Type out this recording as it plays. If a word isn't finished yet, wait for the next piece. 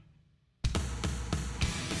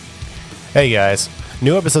Hey guys,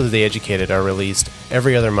 new episodes of The Educated are released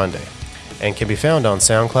every other Monday and can be found on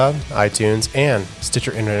SoundCloud, iTunes, and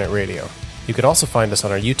Stitcher Internet Radio. You can also find us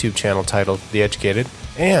on our YouTube channel titled The Educated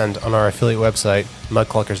and on our affiliate website,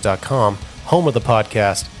 mudcluckers.com, home of the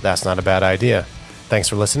podcast That's Not a Bad Idea. Thanks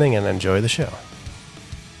for listening and enjoy the show.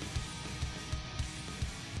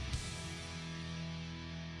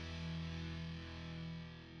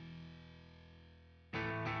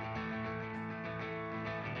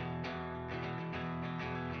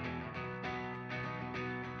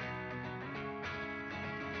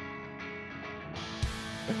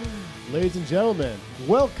 Ladies and gentlemen,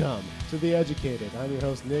 welcome to The Educated. I'm your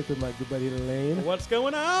host, Nick, with my good buddy, Lane. What's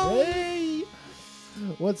going on? Hey!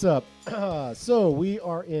 What's up? So we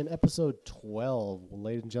are in episode 12.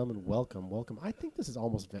 Ladies and gentlemen, welcome. I think this is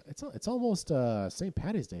almost, it's almost St.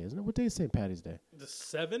 Patty's Day, isn't it? What day is St. Patty's Day? The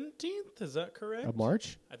 17th? Is that correct? Of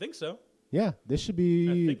March? I think so. Yeah, this should be...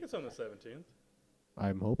 I think it's on the 17th.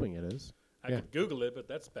 I'm hoping it is. I could Google it, but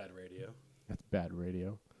that's bad radio. That's bad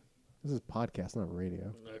radio. This is podcast, not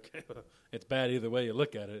radio. Okay. It's bad either way you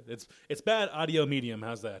look at it. It's bad audio medium.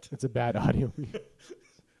 How's that? It's a bad audio medium.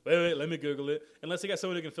 Wait, let me Google it. Unless you got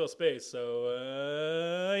someone who can fill space.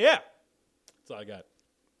 So, yeah. That's all I got.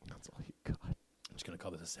 That's all you got. I'm just going to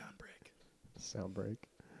call this a sound break. Sound break.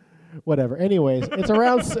 Whatever. Anyways, it's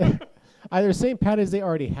around... Either St. Patty's Day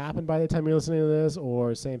already happened by the time you're listening to this,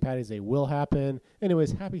 or St. Patty's Day will happen.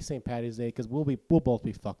 Anyways, happy St. Patty's Day, because we'll both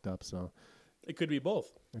be fucked up, so... It could be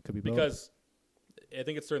both. It could be both. Because I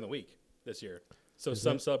think it's during the week this year. So Is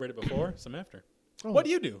some it? celebrate it before, some after. Oh. What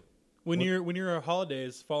do you do when your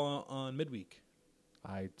holidays fall on midweek?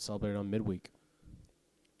 I celebrate on midweek.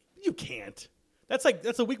 You can't.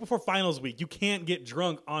 That's a week before finals week. You can't get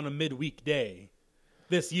drunk on a midweek day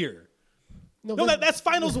this year. No, that's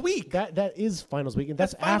finals week. That is finals week, and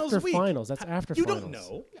that's finals after week. finals. That's after you finals. You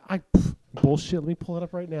don't know. Bullshit. Let me pull it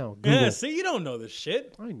up right now. Google. Yeah, see, you don't know this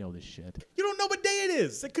shit. I know this shit. You don't know what day it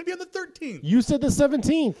is. It could be on the 13th. You said the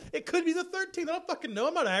 17th. It could be the 13th. I don't fucking know.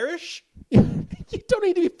 I'm not Irish. You don't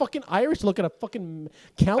need to be fucking Irish to look at a fucking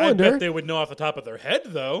calendar. I bet they would know off the top of their head,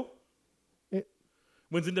 though.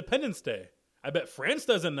 When's Independence Day? I bet France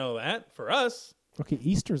doesn't know that for us. Okay,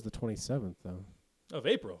 Easter's the 27th, though. Of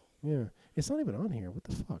April. Yeah. It's not even on here. What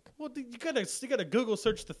the fuck? Well, you gotta Google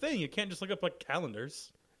search the thing. You can't just look up like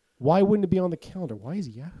calendars. Why wouldn't it be on the calendar? Why is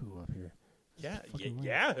Yahoo up here? Yeah,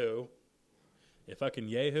 Yahoo. You fucking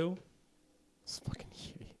Yahoo. It's fucking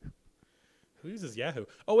Yahoo. Who uses Yahoo?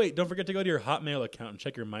 Oh wait, don't forget to go to your Hotmail account and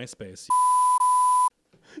check your MySpace.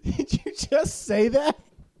 Did you just say that?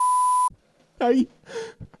 Are you?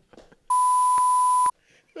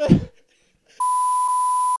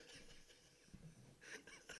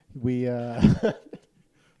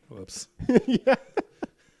 Whoops. Yeah.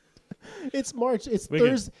 It's March. It's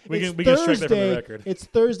Thursday. We can strike that from the record. It's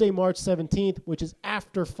Thursday, March 17th, which is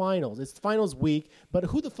after finals. It's finals week, but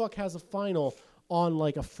who the fuck has a final on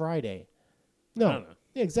like a Friday? No. I don't know.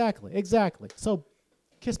 Yeah, exactly. So,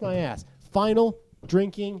 kiss my ass. Final,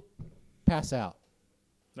 drinking, pass out.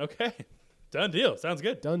 Okay. Done deal. Sounds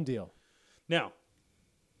good. Done deal. Now,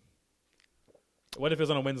 what if it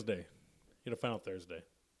was on a Wednesday? You know, final Thursday.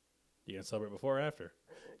 You gonna celebrate before or after?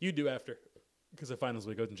 You do after, because of finals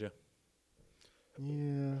week, wouldn't you?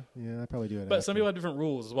 Yeah, I probably do it. But some people have different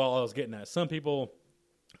rules as well. I was getting at some people,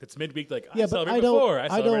 if it's midweek, like Yeah, I but celebrate I don't- before, I I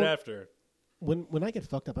celebrate don't- after. When I get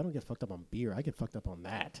fucked up, I don't get fucked up on beer. I get fucked up on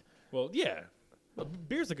that. Well, yeah, but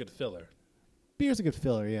beer's a good filler. Beer's a good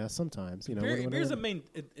filler, yeah. Sometimes, you know. Beer's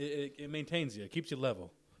it maintains you, it keeps you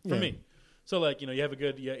level. For Yeah. me, so like you have a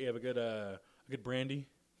good brandy.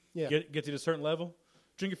 Yeah. Gets you to a certain level.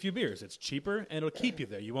 Drink a few beers. It's cheaper and it'll keep you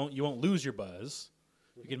there. You won't lose your buzz.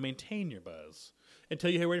 You can maintain your buzz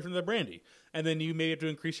until you get ready for the brandy, and then you may have to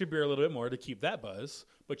increase your beer a little bit more to keep that buzz.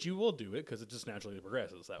 But you will do it because it just naturally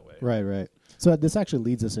progresses that way. Right. So this actually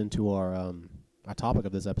leads us into our topic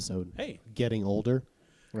of this episode. Hey, getting older.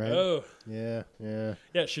 Right. Oh, Yeah.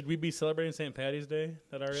 yeah. Should we be celebrating St. Patty's Day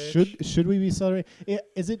at our age? Should we be celebrating?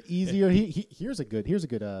 Is it easier? Here's a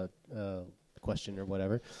good question or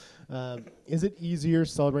whatever. Is it easier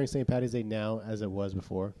celebrating St. Patty's Day now as it was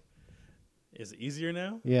before? Is it easier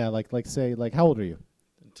now? Yeah, like say how old are you?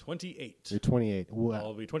 28. You're 28.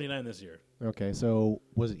 I'll be 29 this year. Okay, so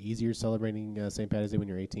was it easier celebrating St. Patty's Day when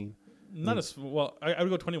you're 18? Not as well. I would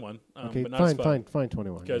go 21. Okay, but not as fun. fine,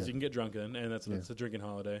 21. Because you can get drunk then, and it's a drinking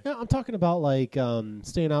holiday. Yeah, I'm talking about like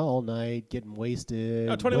staying out all night, getting wasted.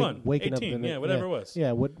 Oh, 21, waking 18, up. whatever it was.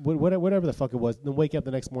 Yeah, whatever the fuck it was. Then wake up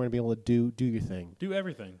the next morning and be able to do your thing. Do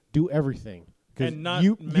everything. Do everything. Because And not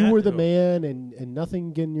you were the who? man, and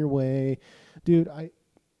nothing get in your way, dude.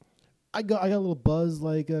 I got a little buzz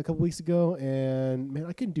like a couple weeks ago, and man,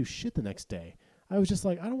 I couldn't do shit the next day. I was just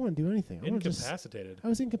like, I don't want to do anything. Incapacitated. I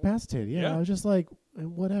was incapacitated. Yeah, I was just like,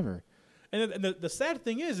 whatever. And the sad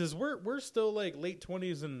thing is we're still like late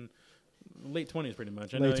 20s and late 20s pretty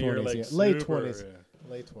much. I late know 20s, you're like yeah. super, Late 20s. Yeah.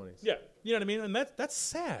 Late 20s. Yeah, you know what I mean, and that's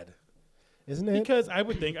sad, isn't it? Because I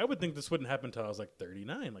would think this wouldn't happen until I was like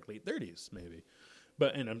 39, like late 30s maybe.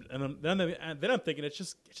 But then I'm thinking it's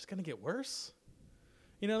just gonna get worse.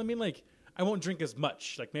 You know what I mean? Like I won't drink as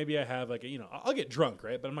much. Like maybe I have like I'll get drunk,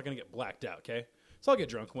 right? But I'm not gonna get blacked out. Okay, so I'll get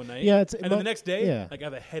drunk one night. Yeah, and then the next day, like I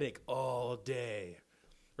have a headache all day,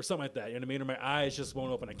 or something like that. You know what I mean? Or my eyes just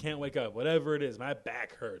won't open. I can't wake up. Whatever it is, my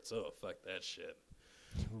back hurts. Oh fuck that shit.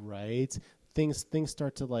 Right. Things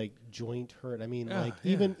start to like joint hurt. I mean,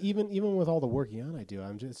 even with all the working out I do,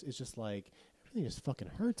 it's just like everything just fucking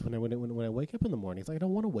hurts when I wake up in the morning. It's like I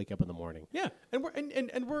don't want to wake up in the morning. Yeah, and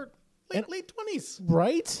we're late 20s.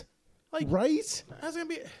 Right? Like right? How's it gonna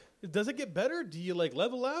be? Does it get better? Do you like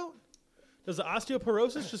level out? Does the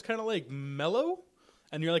osteoporosis just kind of like mellow,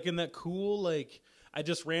 and you're like in that cool like I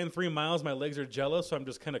just ran 3 miles, my legs are jello, so I'm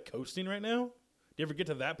just kind of coasting right now? Do you ever get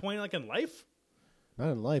to that point like in life? Not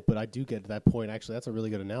in life, but I do get to that point. Actually, that's a really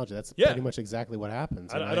good analogy. That's pretty much exactly what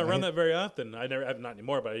happens. I don't run that very often. I not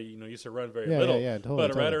anymore, but I used to run very little. Yeah, totally.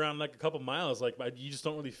 But right around like a couple miles, like you just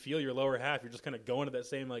don't really feel your lower half. You're just kind of going at that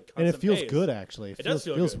same like constant and it feels pace. good actually. It does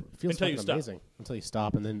feel good until you stop. Amazing until you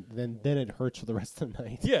stop, and then it hurts for the rest of the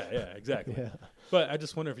night. Yeah, exactly. Yeah. But I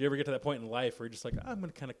just wonder if you ever get to that point in life where you're just like, I'm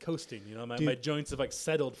kind of coasting. You know, my joints have like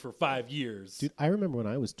settled for 5 years. Dude, I remember when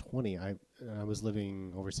I was 20, I was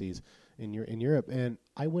living overseas in Europe, and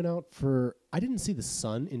I went out I didn't see the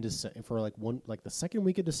sun in December for like the second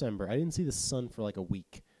week of December. I didn't see the sun for like a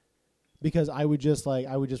week because I'd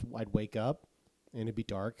wake up and it'd be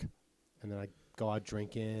dark, and then I'd go out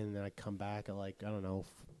drinking, and then I'd come back at like, I don't know,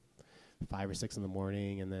 5 or 6 in the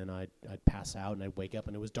morning, and then I'd pass out and I'd wake up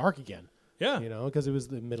and it was dark again. Yeah, because it was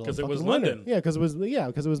the middle of fucking winter. London. Yeah, because it was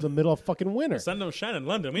the middle of fucking winter. The sun don't shine in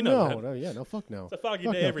London. We know that. No, fuck no. It's a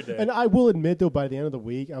foggy day every day. And I will admit, though, by the end of the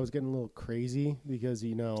week, I was getting a little crazy because, a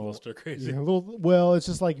little stir crazy. Well, it's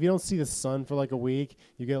just like if you don't see the sun for like a week,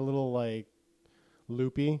 you get a little like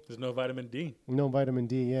loopy. There's no vitamin D. No vitamin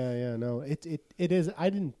D. Yeah. No, it is. I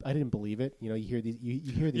didn't believe it. You hear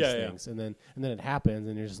these things, and then it happens,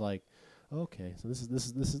 and you're just like, okay, so this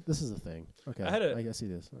is a thing. Okay, I see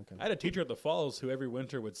this. Okay. I had a teacher at the Falls who every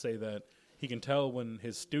winter would say that he can tell when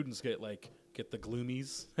his students get the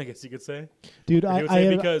gloomies, I guess you could say. Dude,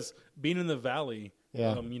 because being in the valley,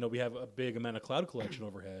 we have a big amount of cloud collection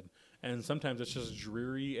overhead, and sometimes it's just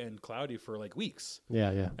dreary and cloudy for like weeks.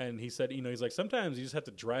 Yeah. And he said, he's like, sometimes you just have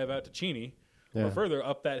to drive out to Cheney or further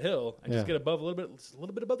up that hill and just get above a little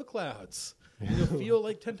bit above the clouds. And you'll feel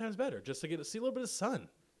like 10 times better just to see a little bit of sun.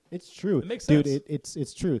 It's true. It makes sense. Dude,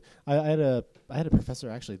 it's true. I had a professor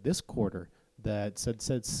actually this quarter that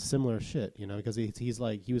said similar shit, because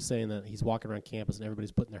he was saying that he's walking around campus and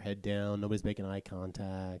everybody's putting their head down, nobody's making eye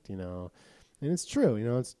contact, and it's true,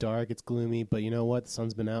 it's dark, it's gloomy, but you know what? The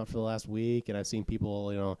sun's been out for the last week, and I've seen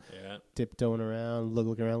people, tiptoeing around,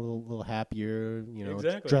 looking around a little happier,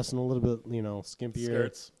 exactly. Dressing a little bit,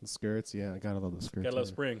 skimpier. Skirts, yeah, I gotta love the skirts. Gotta love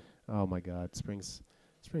spring. Oh my God,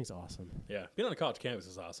 Spring's awesome. Yeah, being on a college campus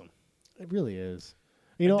is awesome. It really is.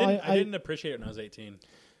 I didn't appreciate it when I was 18.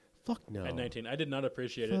 Fuck no. At 19, I did not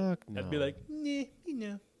appreciate Fuck it. No. I'd be like,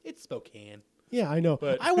 it's Spokane. Yeah, I know.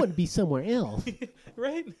 But I wouldn't be somewhere else.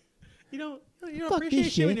 Right? You don't Fuck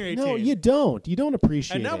appreciate shit when you're 18. No, you don't. You don't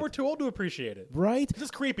appreciate it. And now we're too old to appreciate it. Right? It's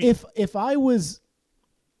just creepy. If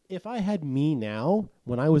I had me now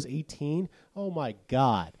when I was 18, oh my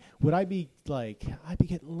God, would I be like, I'd be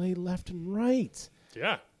getting laid left and right.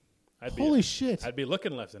 Yeah. Holy shit. I'd be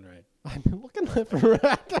looking left and right. I'd be looking left and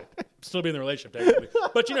right. Still be in the relationship, technically.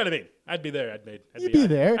 But you know what I mean. I'd be there. You'd be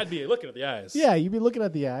there. I'd be looking at the eyes. Yeah, you'd be looking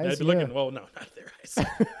at the eyes. I'd be looking, well, no, not their eyes.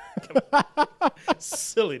 Come on.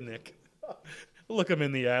 Silly Nick. Look him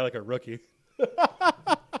in the eye like a rookie.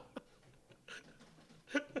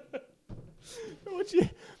 Would you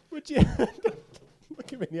look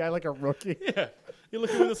him in the eye like a rookie? Yeah. You look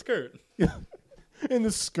him in the skirt. In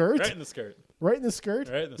the skirt? Right in the skirt. Right in the skirt?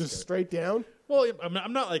 Right in the Just skirt. straight down? Well,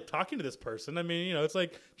 I'm not like talking to this person. I mean, it's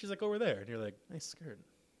like she's like over there, and you're like, nice skirt.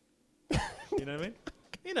 You know what I mean?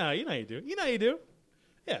 You know how you do. You know how you do.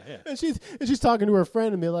 Yeah. And she's talking to her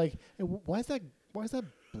friend and be like, hey, why is that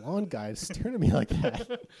blonde guy staring at me like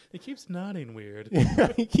that? He keeps nodding weird.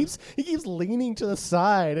 Yeah, he keeps leaning to the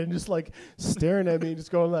side and just like staring at me and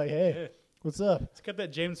just going like, hey, what's up? It's got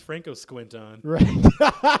that James Franco squint on. Right.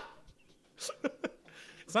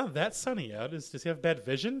 It's not that sunny out. Does he have bad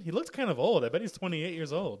vision? He looks kind of old. I bet he's 28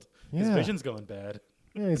 years old. His Yeah. vision's going bad.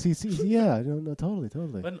 Yeah, yeah, no, totally.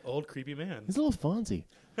 What an old, creepy man. He's a little Fonzie.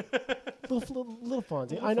 little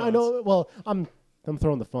Fonzie. Little I know. Well, I'm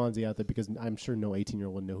throwing the Fonzie out there because I'm sure no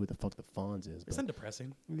 18-year-old would know who the fuck the Fonz is. Isn't that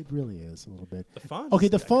depressing? It really is a little bit. The Fonz. Okay,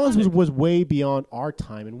 the Fonz was way beyond our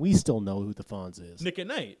time, and we still know who the Fonz is. Nick at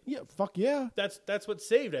Night. Yeah, fuck yeah. That's what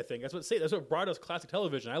saved. I think that's what brought us classic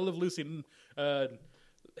television. I Live Lucy,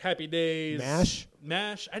 Happy Days,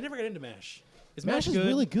 MASH. I never got into MASH. MASH is good?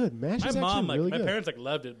 really good. MASH is mom, actually really my good. parents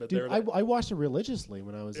loved it, but Dude, they were like, I watched it religiously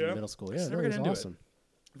when I was in middle school. Yeah, never that got was into awesome.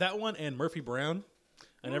 That one and Murphy Brown.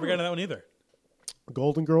 I never got into that one either.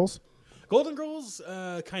 Golden Girls. Golden Girls,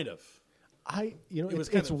 kind of.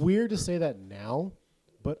 It's weird to say that now,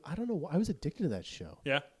 but I don't know why I was addicted to that show.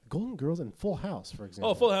 Yeah. Golden Girls and Full House, for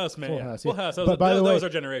example. Oh, Full House, man. Full House. That was our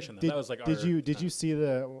generation. Did you see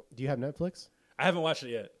do you have Netflix? I haven't watched it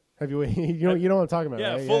yet. Have you? You know what I'm talking about,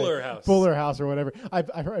 yeah, right? Fuller House. Fuller House or whatever.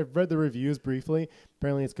 I've read the reviews briefly.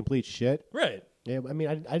 Apparently, it's complete shit. Right. Yeah, I mean,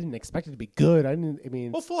 I didn't expect it to be good.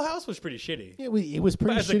 Well, Full House was pretty shitty. Yeah, it was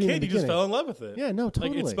pretty. But as a kid, you just fell in love with it. Yeah, no,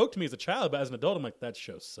 totally. Like, it spoke to me as a child, but as an adult, I'm like, that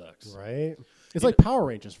show sucks. Right. It's like Power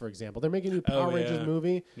Rangers, for example. They're making a new Power Rangers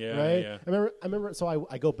movie. Yeah, right. Yeah. I remember. So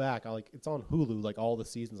I go back. It's on Hulu, like all the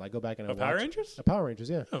seasons. I go back and I watch Power Rangers. Power Rangers,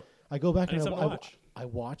 yeah. Oh. I go back and watch. I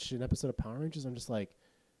watched an episode of Power Rangers. I'm just like,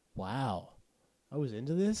 wow, I was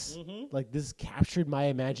into this. Mm-hmm. Like, this captured my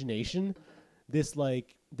imagination. This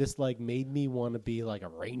made me want to be like a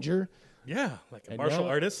ranger. Yeah, like a martial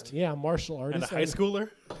artist. Yeah, a martial artist. And a high schooler.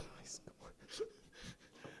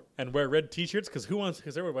 And wear red T-shirts because everyone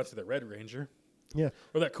wants to be the Red Ranger. Yeah.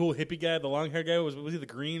 Or that cool hippie guy, the long hair guy. Was he the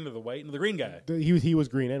green or the white? No, the green guy. He was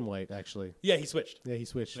green and white, actually. Yeah, he switched. Yeah, he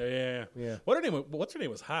switched. Yeah. What's her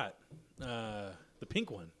name was hot. The pink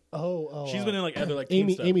one. Oh. She's been in like other like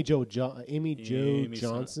Amy Jo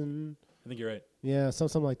Johnson. I think you're right. Yeah,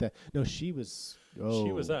 something like that. No, she was. Oh,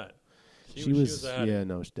 she was hot. She was yeah,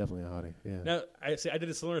 no, she's definitely a hottie. Yeah. Now I did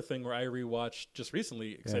a similar thing where I rewatched just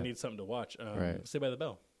recently because I need something to watch. Saved by the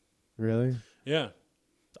Bell. Really? Yeah,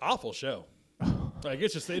 it's an awful show. Like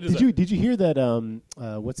it is. Did you hear that?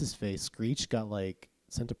 What's his face? Screech got like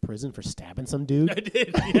sent to prison for stabbing some dude. I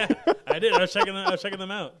did. Yeah, I did. I was checking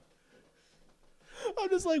them out. I'm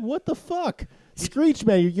just like, what the fuck, Screech,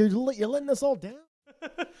 man? You're letting us all down.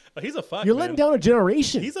 He's a fuck. You're letting down a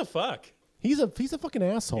generation. He's a fuck. He's a fucking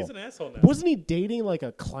asshole. He's an asshole now. Wasn't he dating like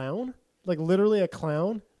a clown? Like literally a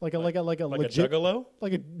clown? Like a legit juggalo?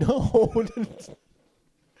 No.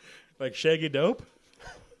 Like Shaggy Dope?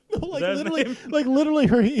 No, literally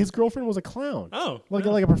his girlfriend was a clown. Oh.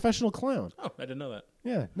 Like a professional clown. Oh, I didn't know that.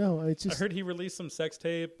 Yeah, no, it's just. I heard he released some sex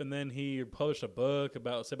tape and then he published a book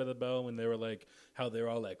about Saved by the Bell when they were like how they were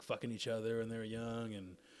all like fucking each other when they were young,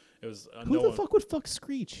 and it was who the fuck would fuck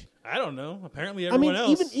Screech? I don't know. Apparently everyone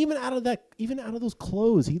else. Even out of those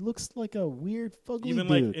clothes, he looks like a weird fugly even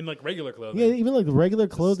dude. like in like regular clothing. Yeah, even like regular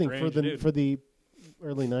clothing for the dude.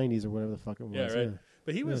 Early '90s or whatever the fuck it was. Yeah, right. Yeah.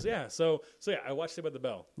 But he was So I watched Saved by the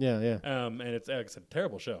Bell. Yeah. And it's a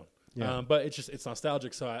terrible show. Yeah. But it's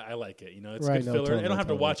nostalgic, so I like it. You know, it's right, good filler. Totally, I don't have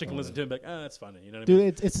to watch it and listen to it. And be like, that's funny. You know what I mean?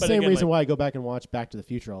 Dude, it's the same reason why I go back and watch Back to the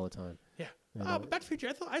Future all the time. Yeah. But Back to the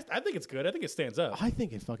Future, I think it's good. I think it stands up. I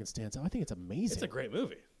think it fucking stands up. I think it's amazing. It's a great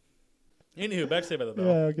movie. Anywho, back to Saved by the Bell.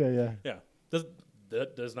 Yeah. Okay. Yeah. Yeah.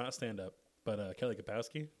 Does not stand up. But Kelly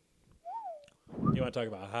Kapowski. You want to talk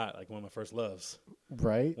about hot? Like one of my first loves.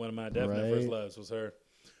 Right. One of my definite first loves was her.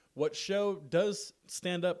 What show does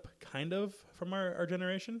stand up kind of from our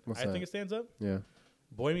generation? I think it stands up. Yeah.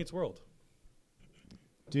 Boy Meets World.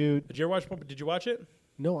 Dude. Did you watch it?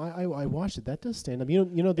 No, I watched it. That does stand up. You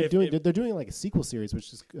know they're doing like a sequel series,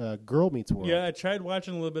 which is Girl Meets World. Yeah, I tried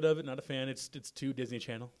watching a little bit of it. Not a fan. It's too Disney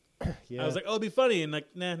Channel. Yeah. I was like, oh, it'll be funny, and like,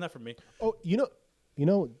 nah, not for me. Oh, you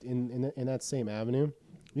know, in that same avenue,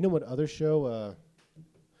 you know what other show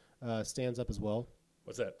stands up as well?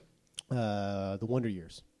 What's that? The Wonder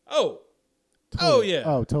Years. Oh. Totally. Oh yeah.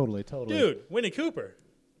 Oh, totally. Dude, Winnie Cooper.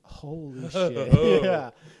 Holy shit!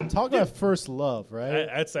 Yeah, talk about first love, right?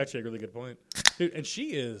 That's actually a really good point, dude. And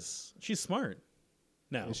she's smart.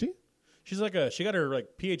 Now is she? She's she got her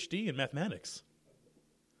like PhD in mathematics.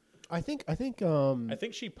 I think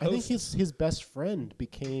his best friend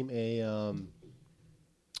became an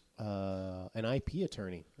IP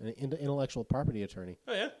attorney, an intellectual property attorney.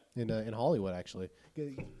 Oh yeah, in Hollywood actually.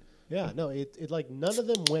 Yeah, no, it like none of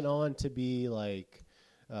them went on to be like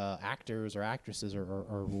actors or actresses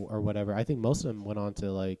or whatever. I think most of them went on to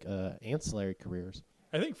like ancillary careers.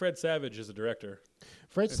 I think Fred Savage is a director.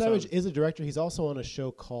 Fred Savage is a director. He's also on a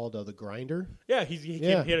show called The Grinder. Yeah, he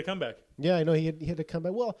had a comeback. Yeah, I know he had to come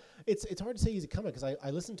back. Well, it's hard to say he's a comeback because I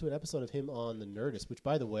listened to an episode of him on The Nerdist, which,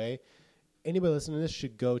 by the way, anybody listening to this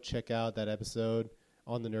should go check out that episode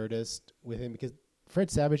on The Nerdist with him because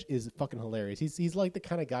Fred Savage is fucking hilarious. He's like the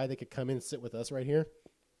kind of guy that could come in and sit with us right here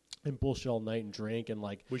and bullshit all night and drink and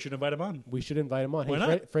like. We should invite him on. We should invite him on. Why hey,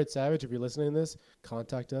 not? Fred Savage, if you're listening to this,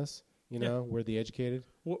 contact us. You know, we're the educated.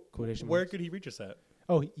 Quotation where marks. could he reach us at?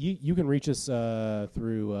 Oh, you can reach us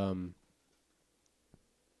through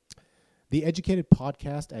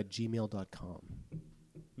theeducatedpodcast@gmail.com.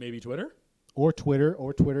 Maybe Twitter? Or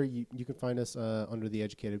Twitter. You can find us under The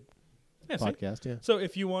Educated Podcast. Yeah. So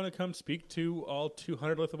if you want to come speak to all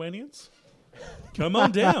 200 Lithuanians, come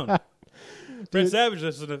on down. Fred Savage,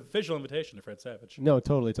 this is an official invitation to Fred Savage. No,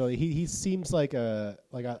 totally. He seems like a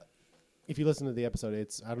if you listen to the episode, I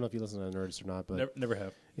don't know if you listen to Nerdist or not, but never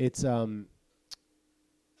have. It's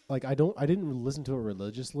like I didn't listen to it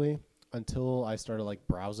religiously until I started like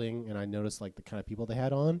browsing and I noticed like the kind of people they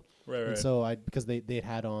had on. Right. And so because they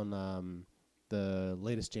had on the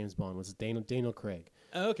latest James Bond was Daniel Craig.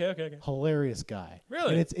 Oh, okay. Hilarious guy.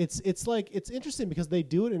 Really? And it's like it's interesting because they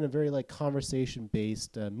do it in a very like conversation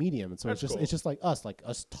based medium, and so That's it's just like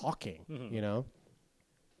us talking, you know.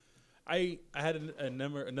 I had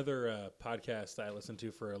another podcast that I listened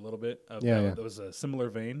to for a little bit. That was a similar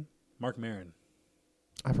vein. Mark Maron.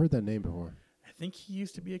 I've heard that name before. I think he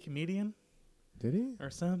used to be a comedian. Did he? Or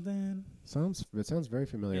something. It sounds very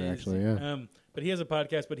familiar, actually. Yeah. But he has a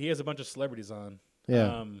podcast, but he has a bunch of celebrities on.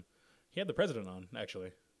 Yeah. He had the president on,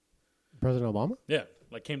 actually. President Obama? Yeah.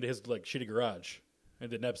 Like came to his like shitty garage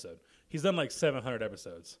and did an episode. He's done like 700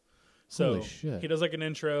 episodes. So Holy shit. He does like an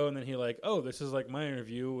intro and then he like, oh, this is like my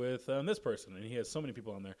interview with this person. And he has so many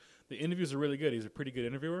people on there. The interviews are really good. He's a pretty good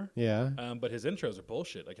interviewer. Yeah. But his intros are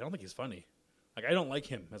bullshit. Like I don't think he's funny. Like I don't like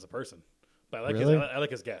him as a person. But I like really? I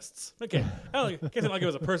like his guests. Okay. I guess I like him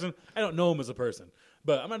as a person. I don't know him as a person.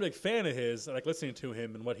 But I'm not a big fan of his. I like listening to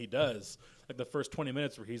him and what he does. Like the first 20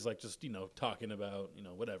 minutes where he's like just, talking about,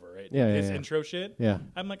 whatever, right? Yeah, his yeah. intro shit. Yeah.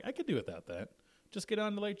 I'm like, I could do without that. Just get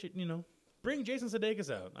on to like, bring Jason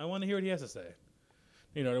Sudeikis out. I want to hear what he has to say.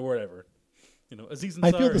 Or whatever. Aziz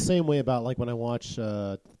Ansari. I feel the same way about like when I watch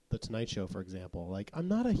The Tonight Show, for example. Like I'm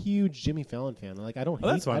not a huge Jimmy Fallon fan. Like I don't hate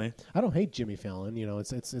that's funny. I don't hate Jimmy Fallon.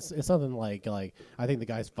 It's something like I think the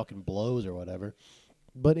guy's fucking blows or whatever.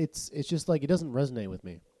 But it's just like it doesn't resonate with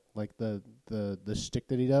me. Like the shtick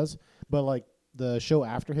that he does. But like the show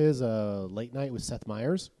after his Late Night with Seth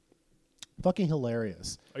Meyers, fucking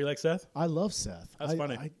hilarious. Oh, you like Seth? I love Seth. That's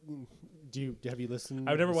funny. Have you listened?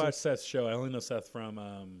 I've never watched Seth's show. I only know Seth from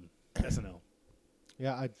SNL.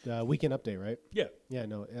 Yeah, Weekend Update, right? Yeah. Yeah,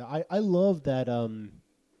 no. I love that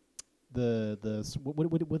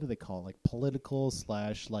what do they call it? Like political /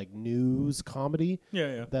 like news comedy.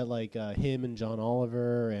 Yeah. That like him and John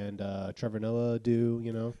Oliver and Trevor Noah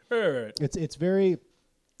do, Right.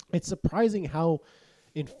 It's surprising how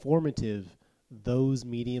informative those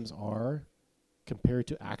mediums are compared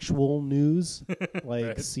to actual news like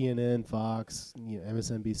right. CNN, Fox,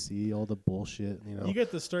 MSNBC, all the bullshit, You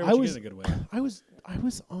get the story, but you get it in a good way. I was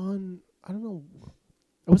on I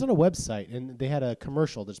was on a website and they had a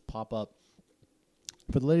commercial just pop up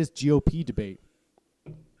for the latest GOP debate.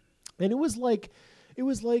 And it was like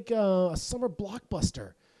a summer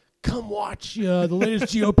blockbuster. Come watch the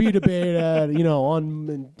latest GOP debate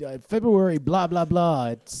on February blah blah blah.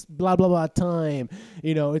 It's blah blah blah time.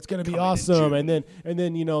 It's going to be awesome. And then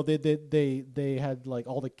they had like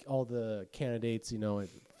all the candidates,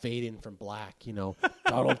 fade in from black,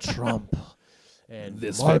 Donald Trump and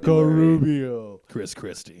This Marco February. Rubio. Chris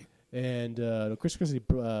Christie. And Chris Christie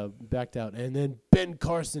backed out. And then Ben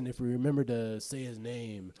Carson, if we remember to say his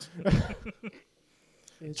name.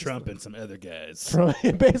 Trump and some other guys.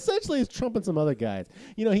 Essentially, it's Trump and some other guys.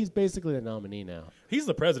 He's basically the nominee now. He's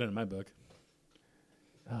the president in my book.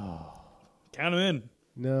 Oh. Count him in.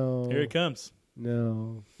 No. Here he comes.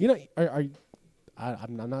 No.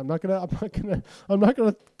 I'm not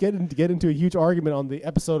gonna get into a huge argument on the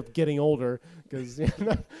episode of Getting Older because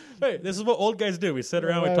Hey, this is what old guys do. We sit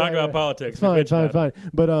around, we talk about politics. Fine.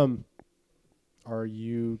 But are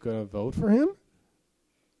you gonna vote for him?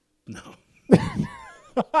 No.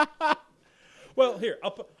 Well, here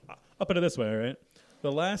I'll put it this way. All right,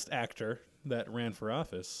 the last actor that ran for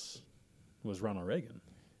office was Ronald Reagan.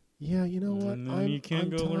 Yeah, you know what? And you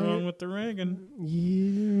can't go wrong with the Reagan.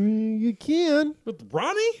 You can. With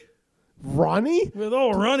Ronnie? Ronnie? With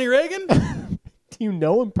old Ronnie Reagan? Do you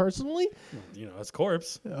know him personally? His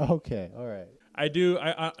corpse. Okay, all right. I do.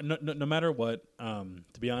 No matter what.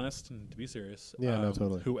 To be honest and to be serious. Yeah, no,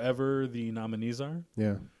 totally. Whoever the nominees are.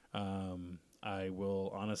 Yeah. I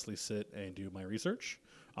will honestly sit and do my research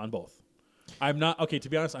on both. I'm not okay. To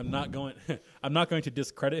be honest, I'm not going. I'm not going to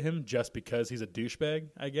discredit him just because he's a douchebag.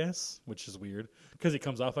 I guess, which is weird because he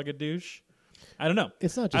comes off like a douche. I don't know.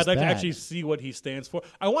 It's not just I'd like that. to actually see what he stands for.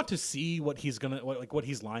 I want to see what he's what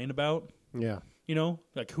he's lying about. Yeah. You know,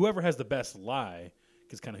 like whoever has the best lie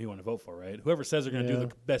is kind of who you want to vote for, right? Whoever says they're going to do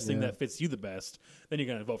the best thing that fits you the best, then you're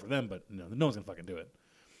going to vote for them. But no one's going to fucking do it.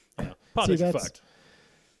 You know, politics are fucked.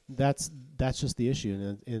 That's just the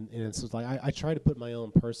issue, and it's just like I try to put my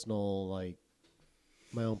own personal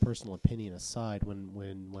opinion aside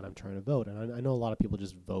when I'm trying to vote, and I know a lot of people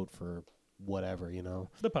just vote for whatever, you know.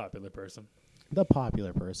 The popular person.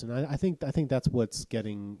 I think that's what's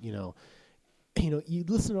getting, you know, you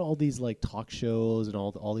listen to all these like talk shows and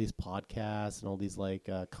all these podcasts and all these like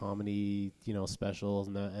comedy, you know, specials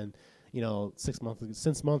and you know, 6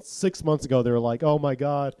 months ago they were like, oh my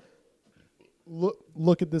God,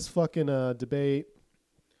 look at this fucking debate.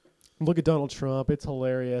 Look at Donald Trump. It's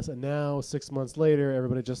hilarious. And now 6 months later,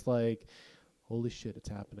 everybody just like, holy shit, it's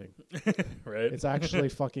happening. Right? It's actually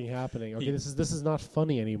fucking happening. Okay, this is not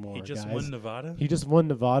funny anymore, He just guys. won Nevada? He just won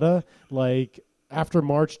Nevada. Like after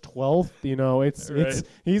March 12th, you know, it's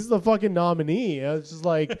he's the fucking nominee. It's just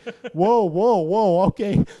like, whoa,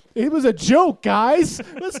 okay. It was a joke, guys.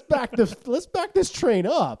 Let's back this train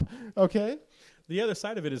up. Okay? The other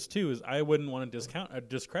side of it is I wouldn't want to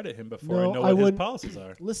discredit him before I know what his policies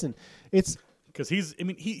are. Listen, it's because he's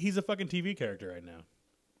a fucking TV character right now.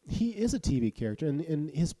 He is a TV character, and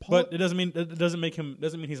his but it doesn't mean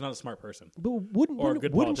he's not a smart person. But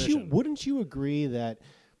wouldn't you agree that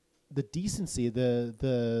the decency,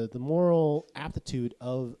 the moral aptitude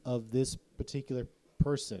of this particular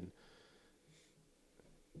person,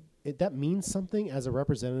 that means something as a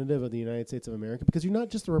representative of the United States of America? Because you're not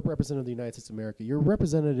just a representative of the United States of America; you're a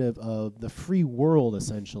representative of the free world,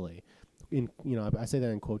 essentially. I say that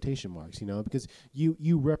in quotation marks, you know, because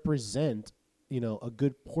you represent, you know, a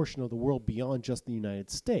good portion of the world beyond just the United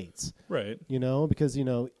States. Right. You know, because, you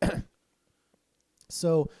know,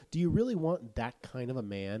 so do you really want that kind of a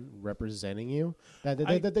man representing you?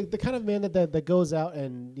 The kind of man that goes out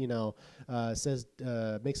and, you know, says,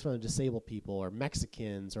 makes fun of disabled people or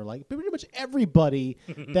Mexicans or like pretty much everybody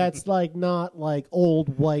that's like not like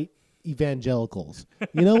old white evangelicals.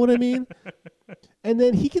 You know what I mean? And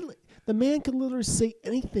then the man can literally say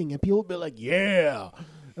anything and people will be like, yeah.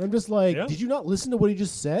 And I'm just like, did you not listen to what he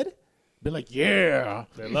just said? Be like, yeah.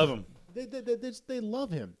 They love him. They love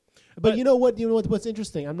him. But you know what? What's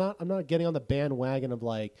interesting? I'm not getting on the bandwagon of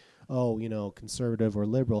like, oh, you know, conservative or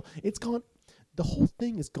liberal. It's gone. The whole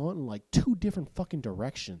thing has gone in like two different fucking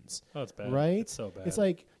directions. Oh, it's bad. Right? It's so bad. It's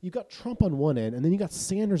like you got Trump on one end, and then you got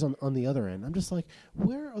Sanders on the other end. I'm just like,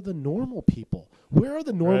 where are the normal people? Where are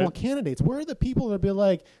the normal candidates? Where are the people that be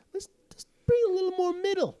like, let's just bring a little more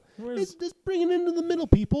middle. Let's bring it into the middle,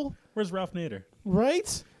 people. Where's Ralph Nader?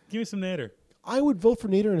 Right? Give me some Nader. I would vote for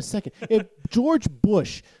Nader in a second. If George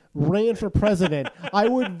Bush ran for president, I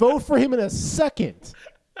would vote for him in a second.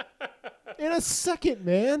 In a second,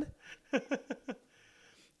 man.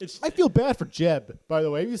 I feel bad for Jeb, by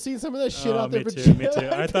the way. Have you seen some of that shit out there for Jeb? Me too.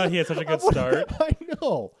 I thought he had such a good start. I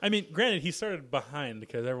know. I mean, granted, he started behind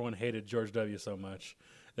because everyone hated George W. so much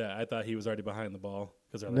that I thought he was already behind the ball.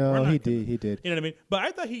 No, he did. He did. You know what I mean? But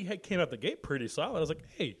I thought he came out the gate pretty solid. I was like,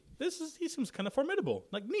 hey, he seems kind of formidable.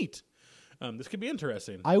 Like, neat. This could be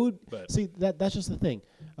interesting. I would see that's just the thing.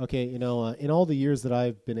 Okay, you know, in all the years that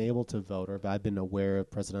I've been able to vote or I've been aware of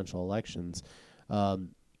presidential elections,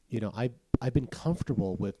 you know, I've been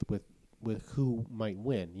comfortable with who might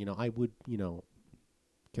win. You know, I would, you know,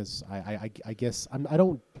 because I guess I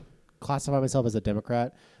don't classify myself as a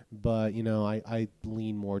Democrat, but you know, I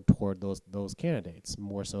lean more toward those candidates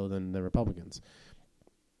more so than the Republicans.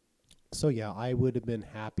 So yeah, I would have been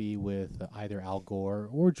happy with either Al Gore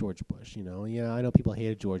or George Bush. You know, yeah, I know people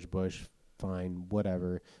hated George Bush. Fine,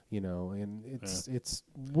 whatever. You know, and it's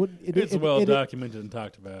well documented and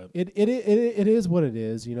talked about. It is what it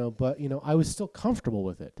is. You know, but you know, I was still comfortable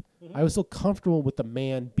with it. Mm-hmm. I was still comfortable with the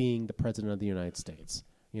man being the president of the United States.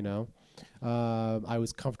 You know, I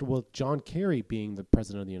was comfortable with John Kerry being the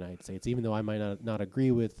president of the United States, even though I might not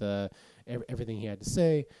agree with everything he had to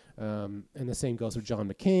say. And the same goes for John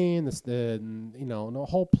McCain. You know, and a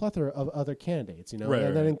whole plethora of other candidates. You know,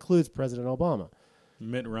 and that includes President Obama.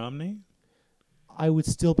 Mitt Romney. I would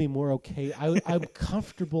still be more okay. I'm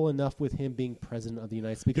comfortable enough with him being president of the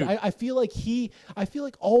United States because I feel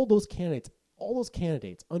like all those candidates all those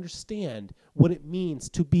candidates understand what it means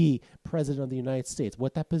to be president of the United States,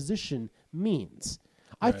 what that position means.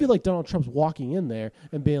 I feel like Donald Trump's walking in there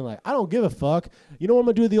and being like, I don't give a fuck. You know what I'm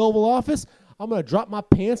going to do at the Oval Office? I'm going to drop my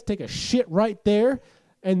pants, take a shit right there,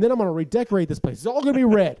 and then I'm going to redecorate this place. It's all going to be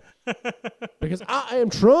red because I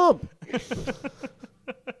am Trump. I'm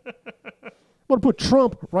going to put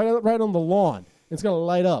Trump right on the lawn. It's going to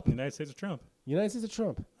light up. The United States of Trump. United States of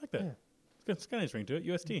Trump. I like that. Yeah. It's got a nice ring to it.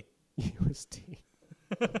 UST. UST.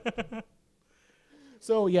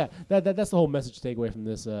 So yeah, that's the whole message to take away from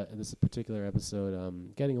this particular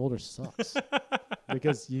episode. Getting older sucks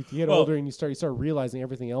because you get older and you start realizing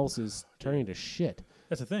everything else is turning to shit.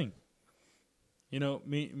 That's the thing. You know,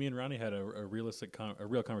 me and Ronnie had a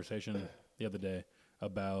real conversation the other day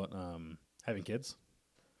about having kids.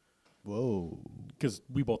 Whoa. Because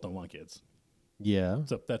we both don't want kids. Yeah.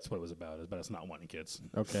 So that's what it was about. It's about us not wanting kids.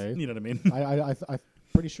 Okay. You know what I mean? I'm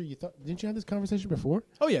pretty sure you thought. Didn't you have this conversation before?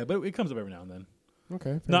 Oh yeah, but it comes up every now and then.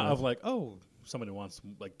 Okay. Not enough. Of like, somebody wants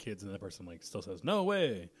like kids, and that person like still says no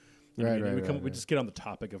way. We just get on the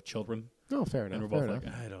topic of children. Oh, fair enough. And we're both like,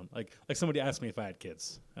 I don't like somebody asked me if I had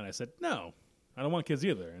kids, and I said no, I don't want kids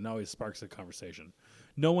either, and it always sparks a conversation.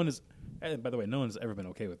 No one is, and by the way, no one's ever been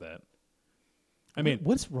okay with that. I mean,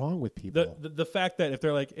 what's wrong with people? The fact that if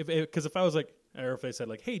they're like, because if I was like, or if they said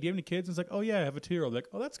like, hey, do you have any kids? And it's like, oh yeah, I have a 2-year-old. Like,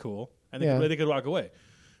 oh, that's cool, and they could walk away.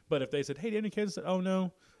 But if they said, hey, do you have any kids? I said, oh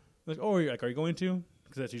no. Like, oh, are you going to?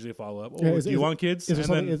 Because that's usually a follow up. Oh, do you want kids? Is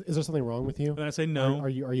there something wrong with you? And I say no. Are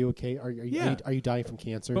you okay? Are you dying from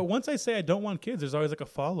cancer? But once I say I don't want kids, there's always like a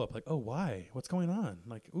follow up. Like, oh, why? What's going on?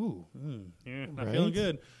 Like, not feeling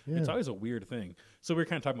good. Yeah. It's always a weird thing. So we were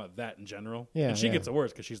kind of talking about that in general. Yeah, and she gets it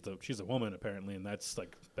worse because she's a woman apparently, and that's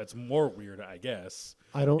more weird, I guess.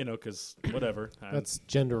 I don't, because whatever. That's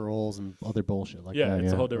gender roles and other bullshit like that. Yeah,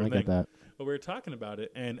 it's a whole different thing. I get that. But we were talking about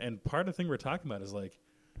it, and part of the thing we're talking about is like,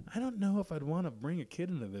 I don't know if I'd want to bring a kid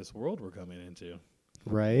into this world we're coming into.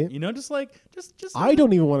 Right. You know, just I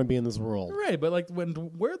don't even want to be in this world. Right, but like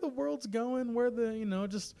where the world's going,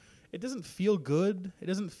 it doesn't feel good. It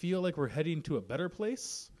doesn't feel like we're heading to a better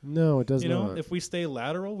place. No, it doesn't. You know, if we stay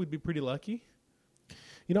lateral, we'd be pretty lucky.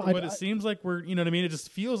 You know, but it seems like we're, you know what I mean? It just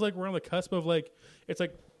feels like we're on the cusp of like, it's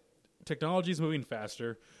like technology is moving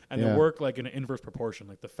faster and they work like in an inverse proportion.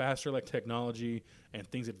 Like the faster like technology and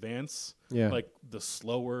things advance, like the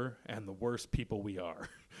slower and the worse people we are.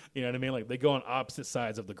 You know what I mean? Like they go on opposite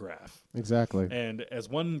sides of the graph. Exactly. And as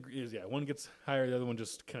one gets higher, the other one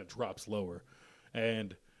just kind of drops lower.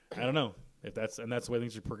 And I don't know if that's the way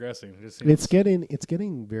things are progressing. It's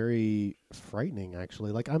getting very frightening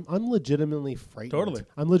actually. Like I'm legitimately frightened. Totally.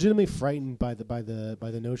 I'm legitimately frightened by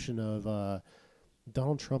the notion of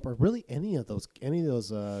Donald Trump or really any of those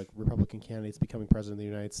Republican candidates becoming president of the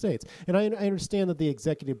United States. And I understand that the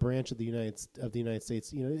executive branch of the United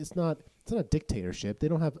States, you know, it's not a dictatorship. They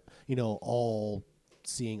don't have, you know, all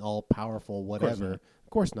seeing, all powerful, whatever. Of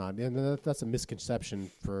course not. And that's a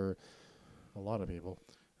misconception for a lot of people.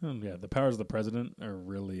 Yeah, the powers of the president are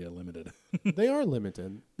really limited. They are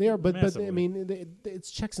limited. They are, but I mean,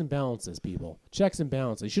 it's checks and balances, people. Checks and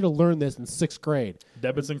balances. You should have learned this in 6th grade.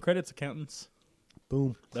 Debits and credits, accountants.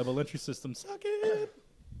 Boom. Double entry system. Suck it.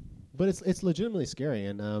 But it's legitimately scary,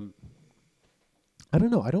 and I don't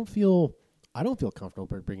know. I don't feel comfortable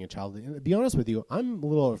bringing a child. To be honest with you, I'm a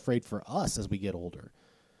little afraid for us as we get older.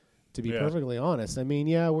 To be perfectly honest, I mean,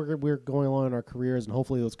 we're going along in our careers, and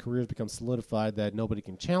hopefully those careers become solidified that nobody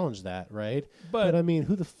can challenge that, right? But I mean,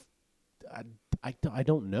 I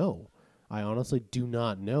don't know. I honestly do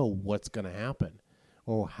not know what's going to happen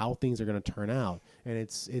or how things are going to turn out, and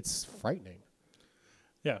it's frightening.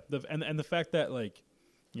 Yeah, and the fact that, like,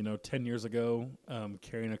 you know, 10 years ago,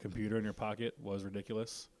 carrying a computer in your pocket was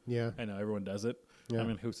ridiculous. Yeah. I know everyone does it. Yeah. I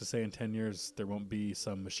mean, who's to say in 10 years there won't be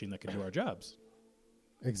some machine that can do our jobs?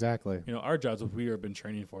 Exactly. You know, our jobs, what we have been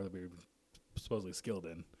training for, that we were supposedly skilled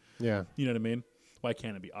in. Yeah. You know what I mean? Why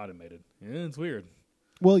can't it be automated? Yeah, it's weird.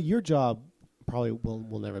 Well, your job probably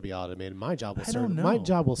will never be automated. My job will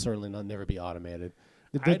certainly never be automated.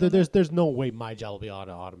 There's no way my job will be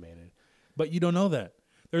automated. But you don't know that.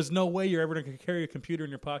 There's no way you're ever going to carry a computer in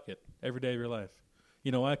your pocket every day of your life.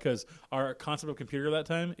 You know why? Because our concept of computer at that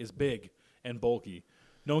time is big and bulky.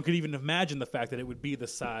 No one could even imagine the fact that it would be the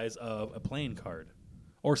size of a playing card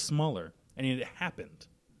or smaller. And it happened.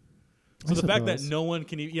 So the fact that no one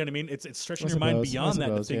can, you know what I mean? It's stretching your mind beyond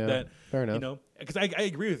that to think that, fair enough. You know, because I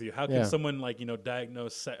agree with you. How can someone, like, you know,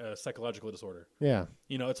 diagnose psychological disorder? Yeah.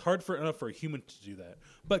 You know, it's hard enough for a human to do that.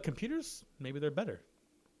 But computers, maybe they're better.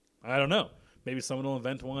 I don't know. Maybe someone will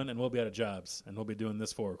invent one and we'll be out of jobs and we'll be doing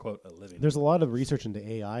this for, quote, a living. There's a lot of research into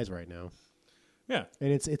AIs right now. Yeah.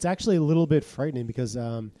 And it's actually a little bit frightening because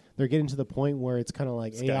they're getting to the point where it's kind of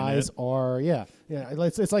like Skynet. AIs are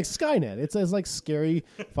it's like Skynet. It's like scary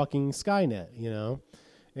fucking Skynet, you know.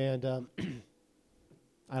 And I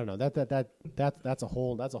don't know, that's a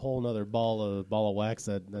whole nother ball of wax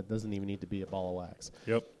that doesn't even need to be a ball of wax.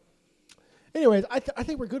 Yep. Anyways, I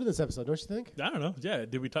think we're good in this episode, don't you think? I don't know. Yeah,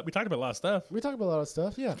 we talked about a lot of stuff. We talked about a lot of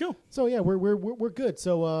stuff. Yeah. Cool. So yeah, we're good.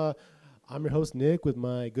 So I'm your host Nick with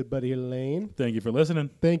my good buddy Elaine. Thank you for listening.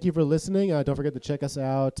 Thank you for listening. Don't forget to check us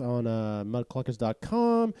out on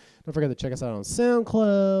mudcluckers.com. Don't forget to check us out on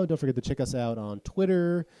SoundCloud. Don't forget to check us out on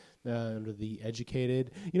Twitter under The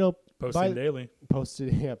Educated. You know, Posting daily.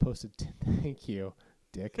 Posted. Thank you,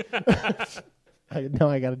 Dick. Now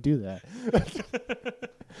I got to do that.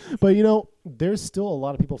 But, you know, there's still a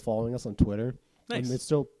lot of people following us on Twitter. Nice. And it's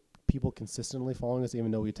still people consistently following us, even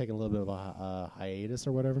though we've taken a little bit of a hiatus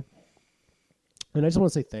or whatever. And I just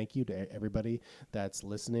want to say thank you to everybody that's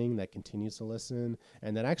listening, that continues to listen,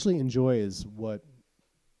 and that actually enjoys what,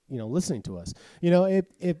 you know, listening to us. You know,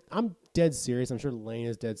 if I'm dead serious, I'm sure Lane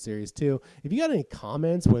is dead serious too. If you got any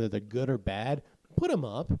comments, whether they're good or bad, put them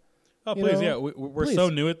up. Oh, please, yeah. We're so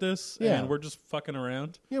new at this, and we're just fucking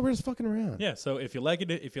around. Yeah, we're just fucking around. Yeah, so if you like it,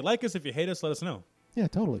 if you like us, if you hate us, let us know. Yeah,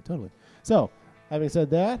 totally. So, having said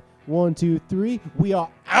that, 1, 2, 3, we are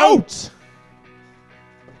out!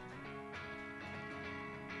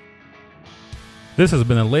 This has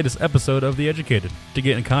been the latest episode of The Educated. To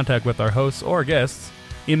get in contact with our hosts or guests,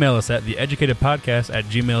 email us at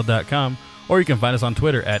theeducatedpodcast@gmail.com, or you can find us on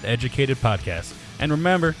Twitter at @educatedpodcast. And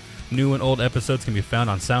remember, new and old episodes can be found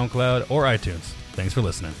on SoundCloud or iTunes. Thanks for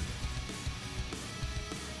listening.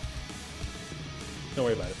 Don't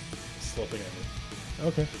worry about it. It's the thing I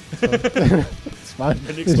Okay. It's fine.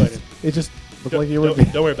 did. Explain it. It just looked like you were...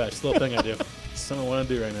 Don't worry about it. It's the little thing I do. It's something I want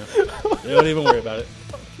to do right now. Don't even worry about it.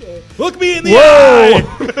 Okay. Look me in the eye!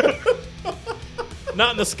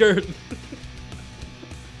 Not in the skirt.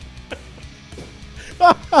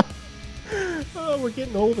 Oh, we're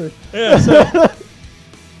getting older. Yeah, so...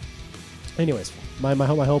 Anyways, my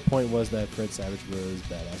whole point was that Fred Savage was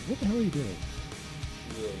badass. What the hell are you doing?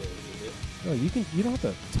 No, you don't have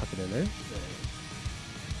to tuck it in there.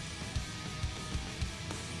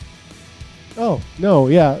 Oh, no,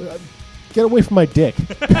 yeah. Get away from my dick.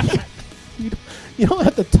 You don't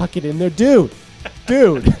have to tuck it in there. Dude.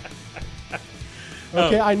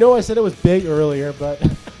 Okay, I know I said it was big earlier, but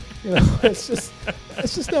you know, it's just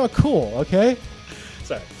not cool, okay?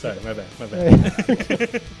 Sorry, my bad.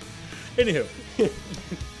 Anywho,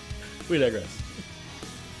 we digress.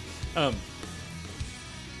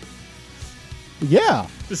 Yeah.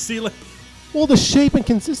 The ceiling. Well, the shape and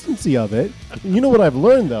consistency of it. You know what I've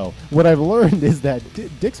learned, though? What I've learned is that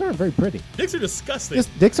dicks aren't very pretty. Dicks are disgusting.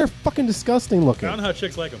 Dicks are fucking disgusting looking. I don't know how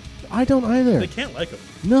chicks like them. I don't either. They can't like them.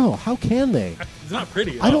 No, how can they? It's not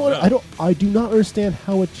pretty. I do not understand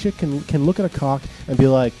how a chick can look at a cock and be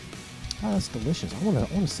like, "Oh, that's delicious. I want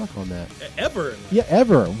to suck on that." Ever. Yeah,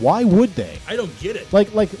 ever. Why would they? I don't get it. Like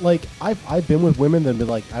I've been with women that be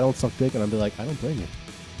like, "I don't suck dick," and I'd be like, "I don't blame you."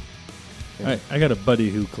 Yeah. I got a buddy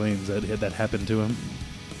who claims that happened to him.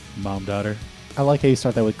 Mom, daughter. I like how you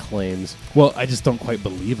start that with claims. Well, I just don't quite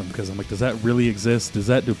believe him because I'm like, does that really exist? Do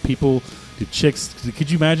chicks? Could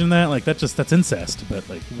you imagine that? Like that's incest. But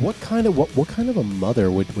like, what kind of a mother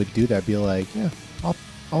would do that? Be like, yeah,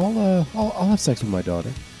 I'll have sex with my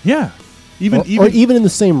daughter. Yeah. Even in the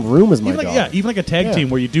same room as my daughter. Yeah, even like a tag team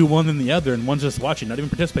where you do one then the other, and one's just watching, not even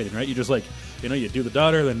participating, right? You just like, you do the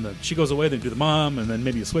daughter, then she goes away, then you do the mom, and then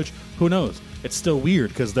maybe you switch. Who knows? It's still weird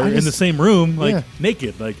because they're in the same room, like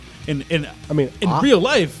naked, like in real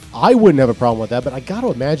life. I wouldn't have a problem with that, but I got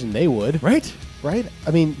to imagine they would, right? I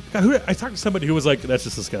mean, God, I talked to somebody who was like, "That's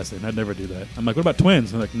just disgusting. I'd never do that." I'm like, "What about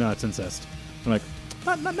twins?" And they're like, "No, it's incest." I'm like,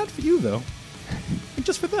 "Not for you though.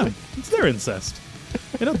 Just for them. It's their incest.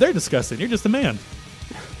 They're disgusting. You're just a man."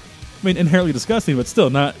 I mean, inherently disgusting, but still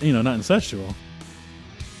not incestual.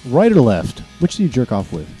 Right or left? Which do you jerk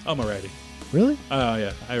off with? I'm a righty. Really? Oh,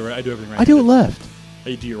 yeah. I do everything right-handed. I do it left.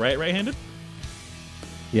 Do you right-handed?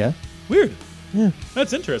 Yeah. Weird. Yeah.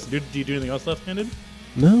 That's interesting. Do you do anything else left-handed?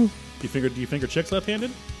 No. Do you finger chicks left-handed?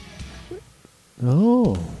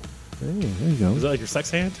 Oh. Hey, there you go. Is that like your sex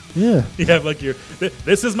hand? Yeah. You have like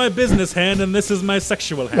this is my business hand and this is my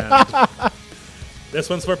sexual hand. This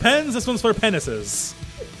one's for pens, this one's for penises.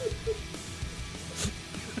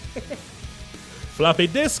 Floppy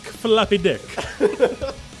disk, floppy dick.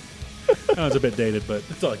 That one's a bit dated, but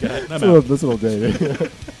that's all I got. That's a little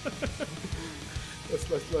dated.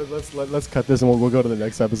 Let's cut this and we'll go to the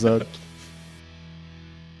next episode.